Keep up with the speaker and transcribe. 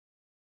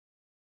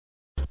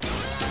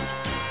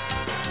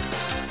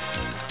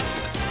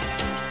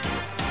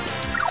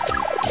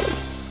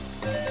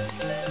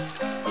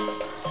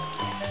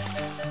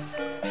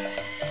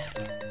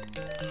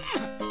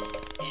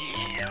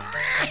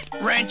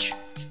Wrench.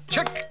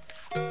 Check.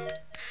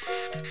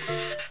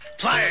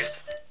 Pliers.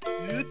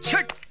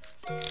 Check.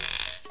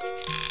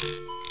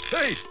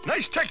 Hey,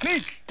 nice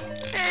technique.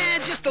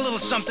 Just a little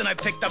something I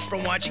picked up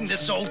from watching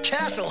this old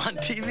castle on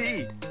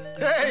TV.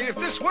 Hey, if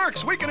this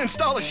works, we can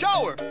install a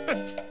shower.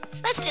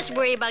 Let's just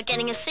worry about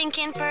getting a sink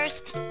in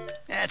first.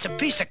 It's a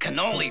piece of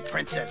cannoli,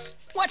 Princess.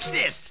 What's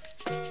this?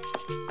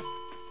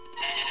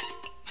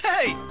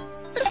 Hey,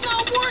 it's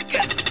not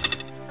working.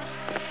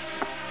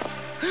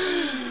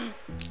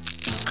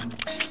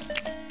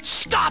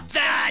 Stop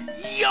that!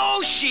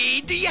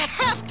 Yoshi, do you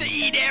have to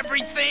eat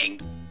everything?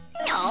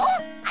 No,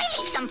 I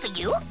leave some for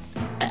you.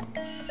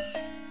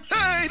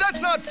 Hey,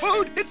 that's not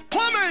food, it's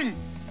plumbing.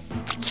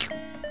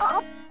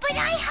 Oh, but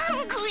I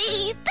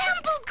hungry.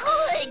 Bamboo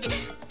good.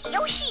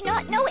 Yoshi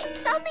not know it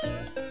plumbing.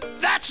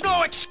 That's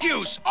no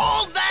excuse.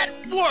 All that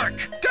work.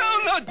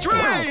 Down the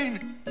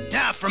drain.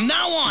 Now, from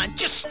now on,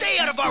 just stay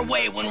out of our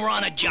way when we're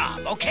on a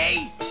job,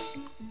 okay?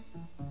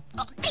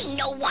 Oh, they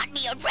no want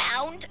me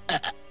around.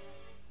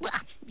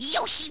 Well,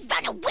 Yoshi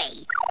run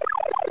away.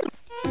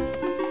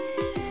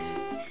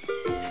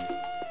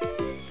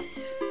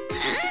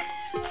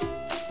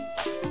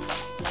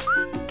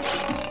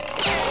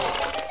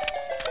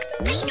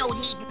 I no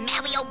need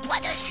Mario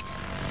Brothers.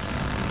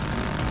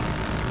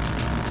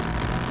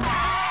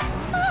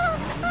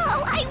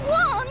 Oh, I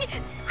won!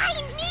 I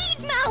need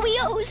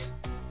Mario's.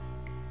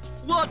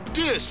 What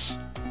this?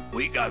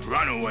 We got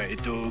Runaway,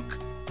 Duke.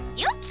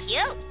 You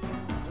cute.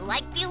 You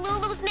like be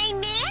Lulu's main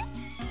man?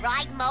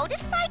 Ride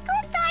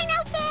motorcycle,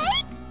 Dino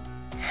Pig?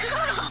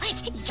 Oh,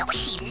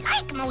 Yoshi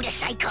like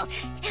motorcycle.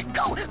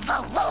 Go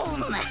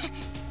vroom.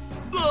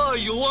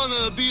 You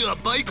wanna be a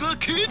biker,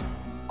 kid?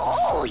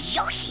 Oh,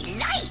 Yoshi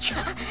like.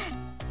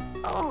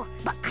 Oh,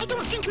 but I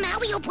don't think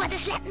Mario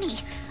Brothers let me.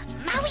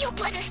 Mario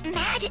Brothers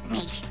mad at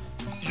me.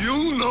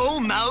 You know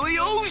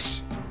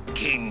Mario's?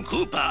 King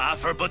Koopa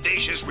offer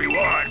bodacious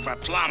reward for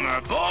plumber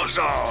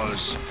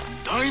bozos.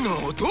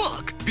 Dino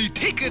Dog be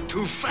ticket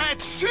to Fat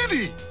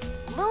City.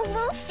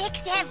 Lulu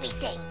fix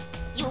everything.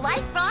 You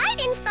like ride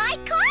in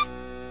sidecar?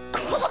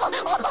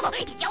 Oh,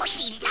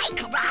 Yoshi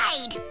like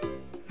ride.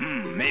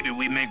 Maybe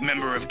we make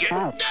member of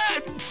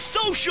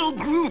social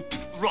group,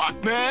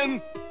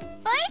 Rockman.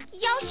 First,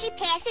 Yoshi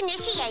pass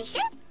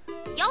initiation.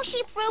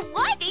 Yoshi prove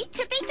worthy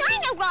to be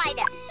Dino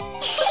Rider.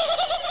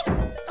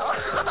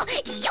 Oh,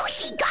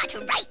 Yoshi got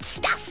right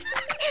stuff.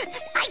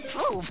 I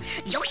prove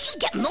Yoshi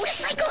get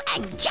motorcycle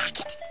and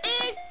jacket.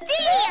 Is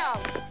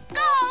deal.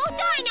 Go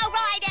Dino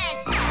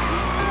Riders!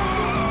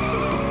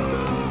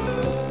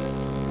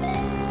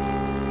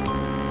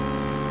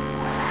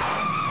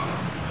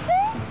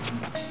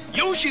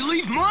 Yoshi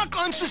leave mark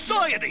on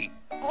society.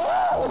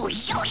 Oh,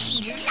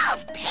 Yoshi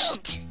love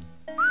paint.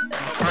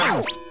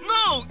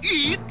 No,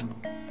 eat.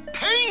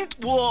 Paint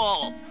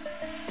wall.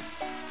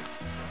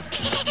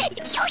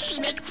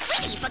 Yoshi make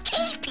pretty for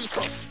cave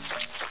people.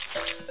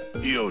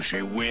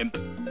 Yoshi wimp.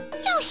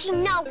 Yoshi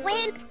no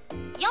wimp.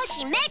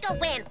 Yoshi mega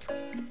wimp.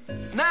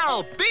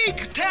 Now,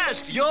 big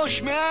test,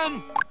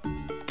 Yoshman.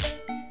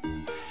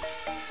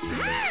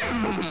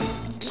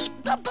 Eat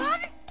the bun?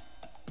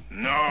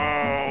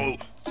 No.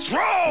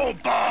 Throw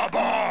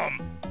bomb.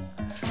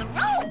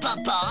 Throw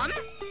the bomb?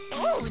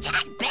 Ooh,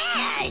 that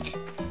bad.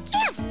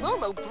 Give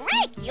Lulu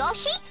break,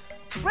 Yoshi.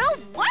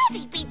 Prove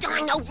worthy be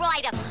Dino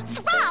Rider.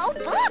 Throw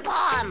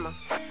Bob-omb.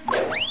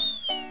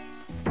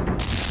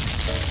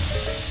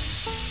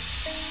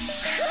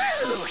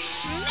 Ooh,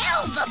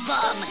 smell the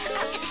bum.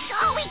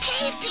 Sorry,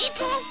 cave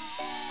people.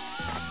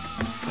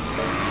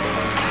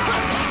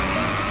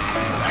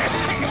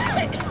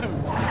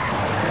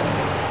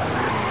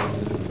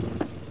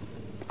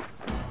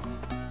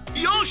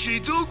 Yoshi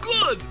do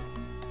good.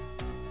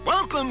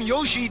 Welcome,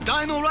 Yoshi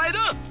Dino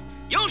Rider.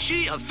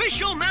 Yoshi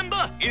official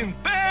member in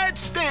bad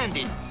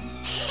standing.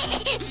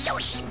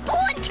 Yoshi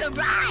born to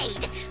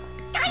ride.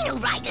 Dino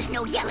Riders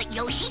no yell at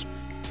Yoshi.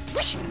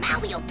 Wish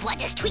Mario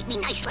Brothers treat me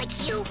nice like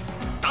you.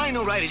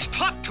 Dino Riders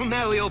talk to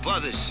Mario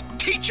Brothers.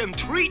 Teach them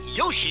treat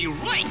Yoshi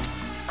right.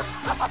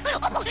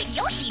 Oh,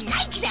 Yoshi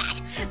like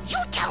that. You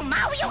tell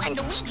Mario and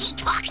Luigi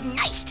talk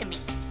nice to me.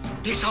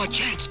 This our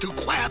chance to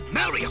grab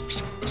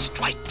Mario's.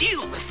 Strike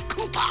deal with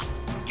Koopa.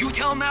 You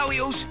tell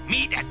Mario's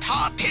meet at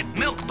Tar Pit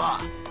Milk Bar.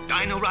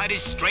 Dino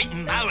Riders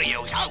straighten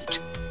Mario's out.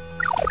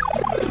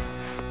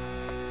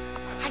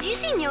 Have you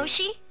seen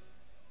Yoshi?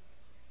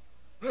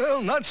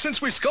 Well, not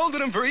since we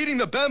scolded him for eating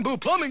the bamboo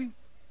plumbing.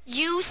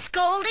 You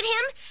scolded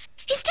him?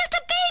 He's just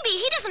a baby.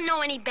 He doesn't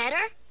know any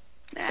better.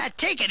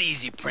 Take it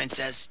easy,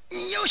 Princess.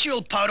 Yoshi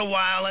will pout a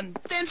while and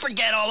then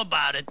forget all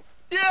about it.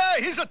 Yeah,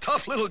 he's a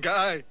tough little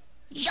guy.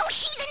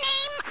 Yoshi the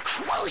name,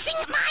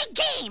 closing my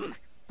game.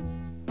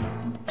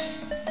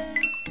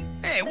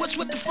 Hey, what's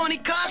with the funny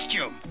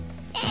costume?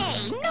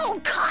 Hey, no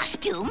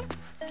costume.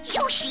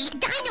 Yoshi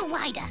Dino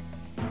Rider.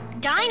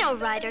 Dino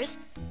Riders?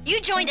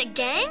 You joined a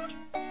gang?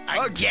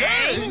 A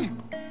gang?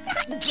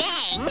 Not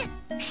gang.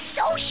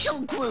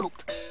 Social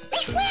group.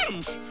 They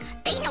friends.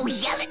 They no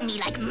yell at me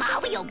like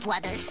Mario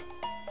Brothers.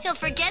 He'll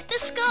forget the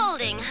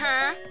scolding,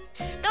 huh?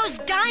 Those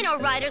Dino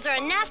Riders are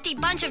a nasty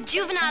bunch of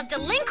juvenile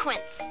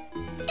delinquents.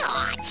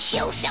 Aw,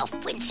 chill self,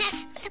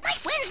 Princess. My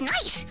friend's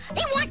nice.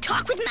 They want to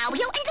talk with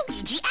Mario and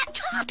Luigi at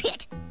Tar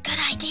Pit. Good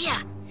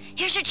idea.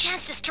 Here's your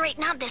chance to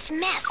straighten out this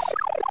mess.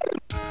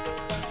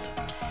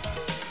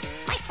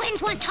 My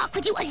friends want to talk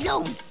with you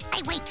alone.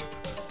 I wait.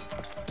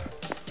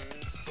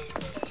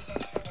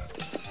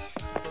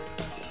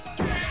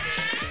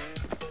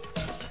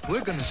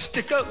 We're gonna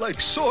stick out like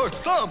sore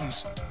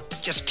thumbs.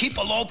 Just keep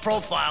a low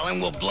profile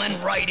and we'll blend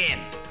right in.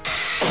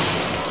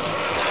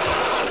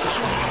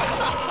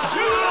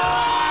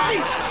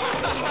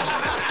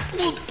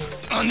 Well,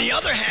 on the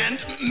other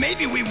hand,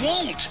 maybe we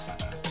won't.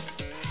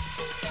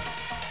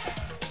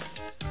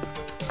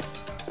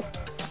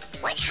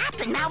 What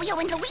happened, Mario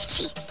and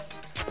Luigi?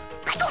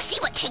 I go see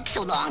what takes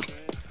so long.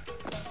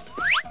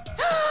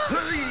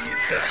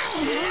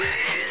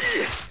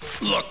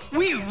 Look,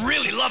 we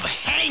really love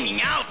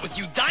hanging out with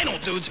you dino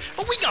dudes,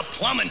 but we got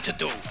plumbing to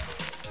do.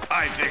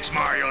 I fix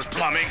Mario's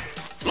plumbing.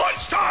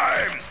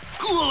 Lunchtime!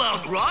 Cool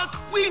out,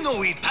 Rock. We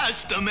know he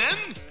passed the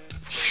men.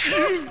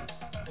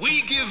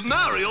 We give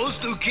Mario's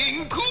to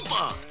King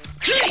Koopa.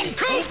 King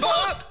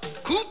Koopa!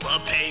 Koopa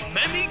pay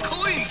many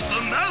coins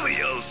for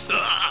Mario's.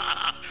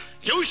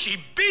 Yoshi,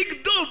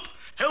 big dope,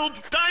 help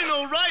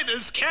Dino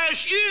Riders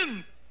cash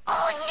in.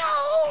 Oh,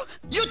 no!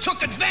 You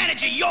took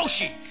advantage of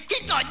Yoshi. He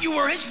thought you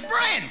were his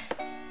friends.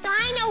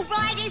 Dino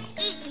Riders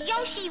eat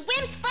Yoshi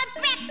wimps for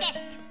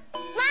breakfast.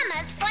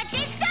 Llamas for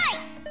dessert.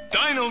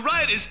 Dino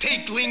Riders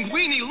take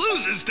linguini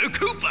losers to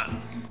Koopa.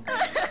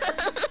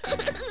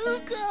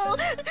 Ugo,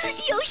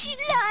 Yoshi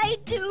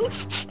lied to.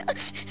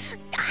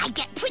 I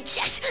get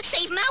Princess.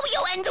 Save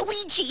Mario and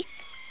Luigi.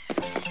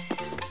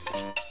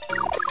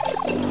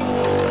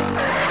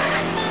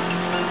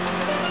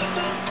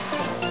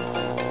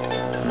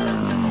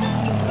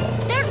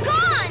 They're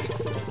gone!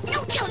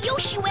 No, tell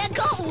Yoshi where to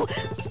go.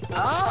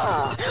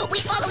 Oh, we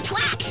follow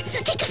tracks.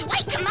 Take us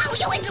right to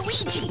Mario and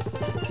Luigi.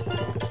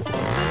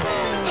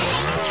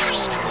 Hang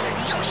tight,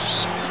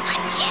 Yoshi.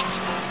 Punch it.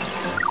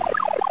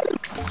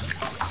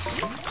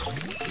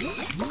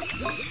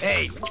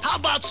 Hey, how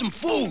about some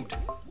food?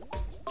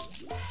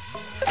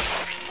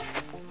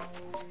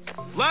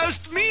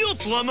 Last meal,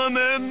 plumber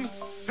men.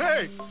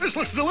 Hey, this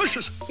looks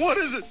delicious. What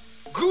is it?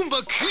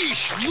 Goomba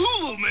quiche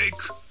Lulu make.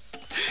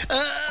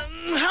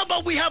 How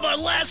about we have our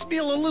last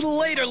meal a little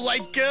later,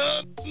 like,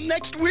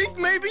 next week,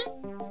 maybe?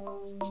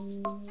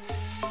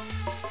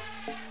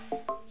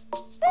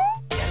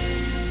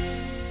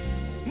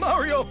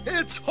 Mario,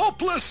 it's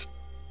hopeless.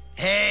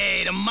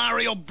 Hey, the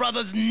Mario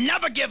brothers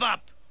never give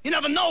up. You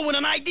never know when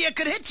an idea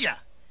could hit you.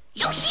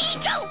 Yoshi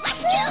to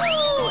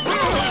rescue!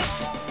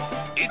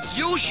 It's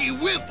Yoshi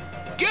Whip.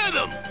 Get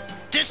him.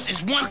 This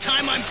is one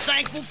time I'm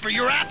thankful for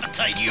your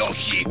appetite,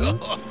 Yoshi. Time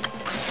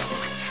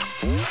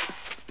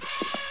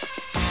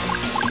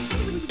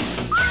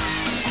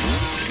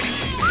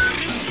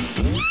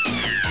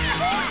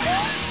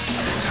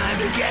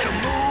to get him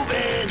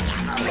moving.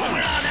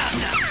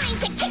 Time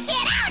to kick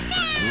it out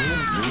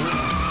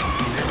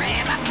now.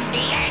 Rev up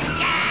the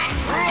engine.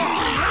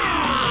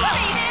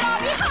 Leave it all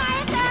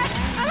behind us.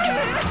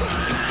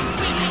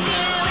 We can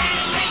do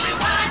anything we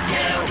want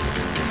to.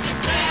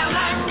 Just tell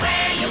us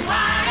where you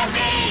want to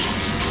be.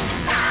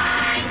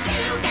 Time to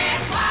get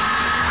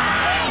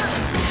wild.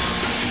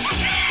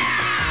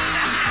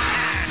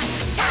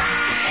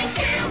 Time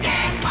to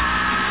get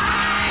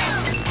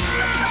wild.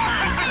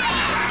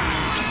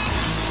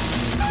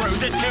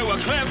 Cruise it to a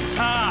cliff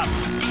top.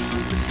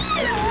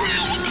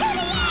 Right into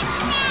the edge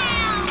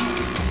now.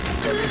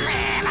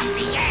 Rev up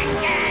the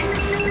engines.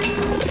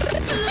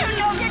 You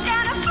know you're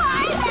gonna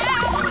fly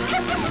now.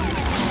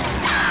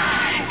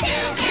 Time to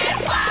get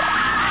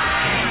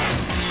wild.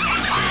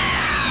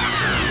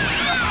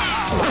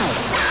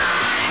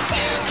 Time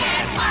to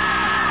get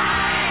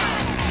wild.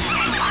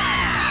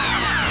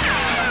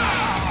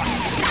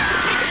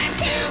 Time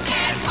to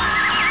get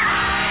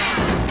wild.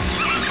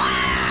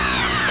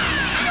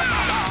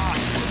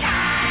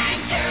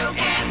 Time to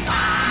get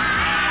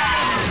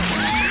wild.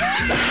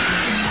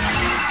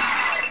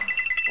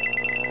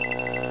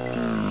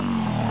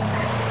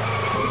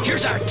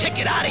 Here's our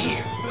ticket out of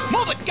here.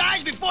 Move it,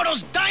 guys, before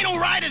those Dino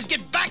Riders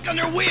get back on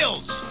their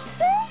wheels.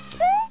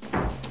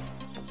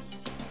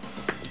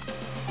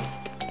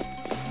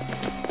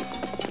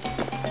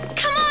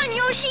 Come on,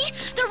 Yoshi!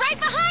 They're right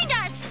behind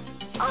us!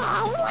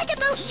 Oh, what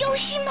about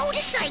Yoshi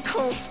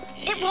motorcycle?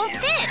 It won't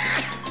fit.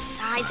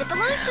 Besides, it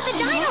belongs to the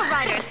Dino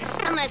Riders,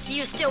 unless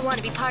you still want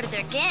to be part of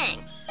their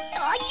gang.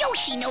 Oh,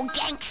 Yoshi no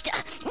gangster.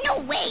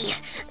 No way.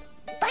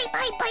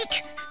 Bye-bye,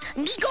 bike.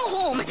 Me go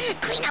home,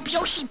 clean up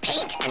Yoshi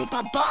paint and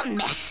bomb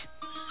mess.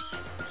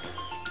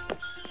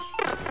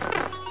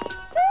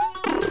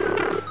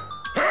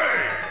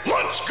 Hey,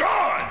 lunch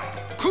gone.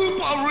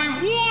 Koopa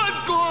reward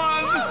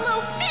gone.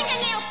 Lulu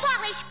fingernail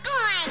polish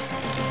gone.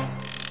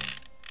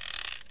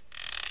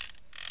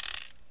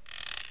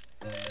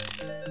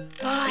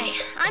 Boy,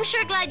 I'm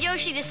sure glad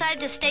Yoshi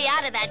decided to stay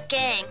out of that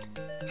gang.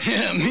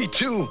 Yeah, me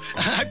too.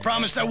 I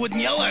promised I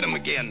wouldn't yell at him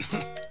again.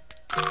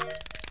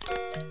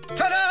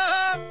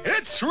 Ta-da!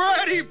 It's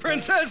ready,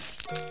 Princess!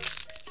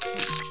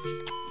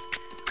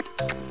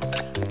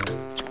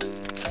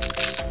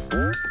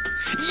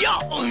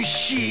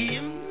 Yoshi,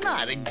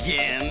 not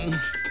again.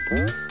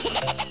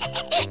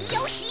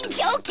 Yoshi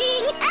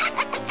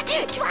joking.